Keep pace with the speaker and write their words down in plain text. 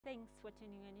Thanks for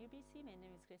tuning in UBC. My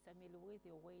name is Kutesa with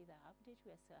your weather update.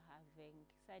 We are still having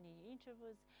sunny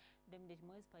intervals dominate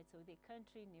most parts of the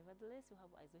country. Nevertheless, we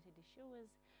have isolated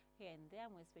showers here and there,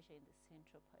 more especially in the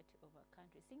central part of our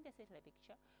country. Seeing the satellite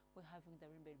picture, we're having the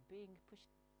rainbow being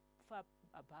pushed far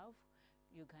above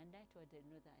Uganda toward the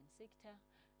northern sector,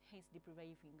 hence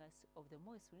depriving us of the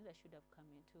moist wind that should have come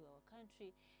into our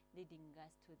country, leading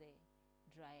us to the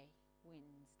dry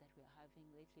winds that we are having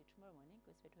lately. Tomorrow morning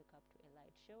we expect to wake up to a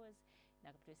light showers in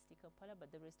our capital city Kampala, but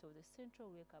the rest of the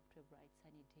central wake up to a bright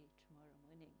sunny day tomorrow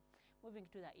morning. Moving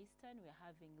to the eastern, we are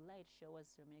having light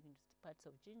showers remaining in parts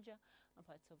of Jinja and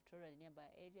parts of Tora and nearby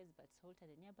areas, but Salta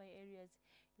and nearby areas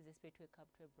is expected to wake up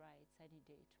to a bright sunny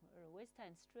day tomorrow.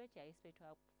 Western stretch, I expect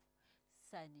to have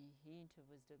sunny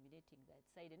intervals dominating that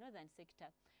side. The northern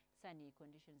sector, sunny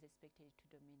conditions expected to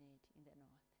dominate in the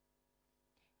north.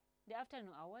 The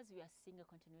afternoon hours, we are seeing a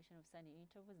continuation of sunny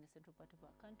intervals in the central part of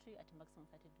our country at maximum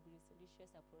 30 degrees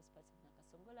Celsius across parts of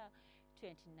Nakasongola,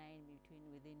 29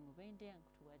 within Mubende and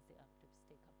towards the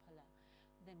state Kampala.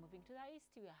 Then moving to the east,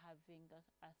 we are having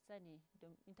a sunny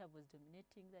intervals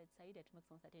dominating that side at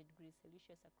maximum 30 degrees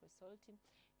Celsius across Salty,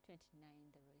 29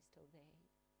 the rest of the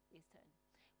eastern.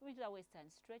 Moving to the western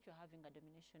stretch, we're having a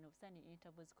domination of sunny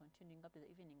intervals continuing up to the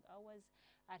evening hours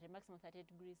at a maximum 30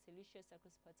 degrees Celsius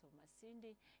across parts of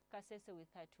Masindi, Kasese with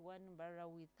 31, Barra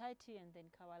with 30, and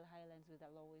then Kawal Highlands with a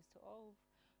lowest of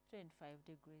 25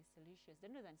 degrees Celsius.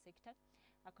 The northern sector,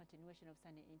 a continuation of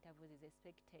sunny intervals is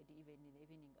expected even in the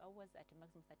evening hours at a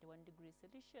maximum 31 degrees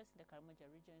Celsius in the Karamoja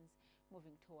regions,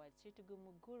 moving towards Chitugu,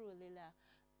 Guru, Lila,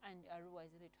 and Arua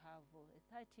is able to have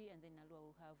 30, and then Alua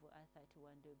will have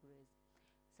 31 degrees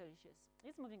Celsius.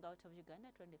 It's moving out of Uganda.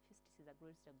 250 is a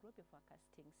greater group of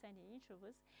forecasting sunny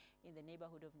intervals in the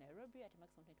neighborhood of Nairobi at a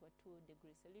maximum 22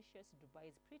 degrees Celsius.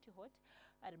 Dubai is pretty hot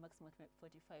at a maximum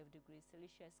 45 degrees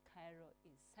Celsius. Cairo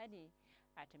is sunny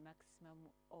at a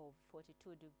maximum of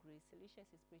 42 degrees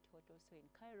Celsius. It's pretty hot also in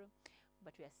Cairo,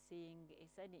 but we are seeing a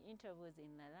sunny intervals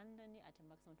in London at a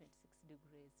maximum 26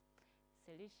 degrees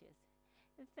Celsius.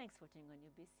 And thanks for tuning on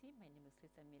UBC. My name is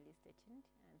Kutesa. Stay tuned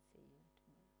and see you.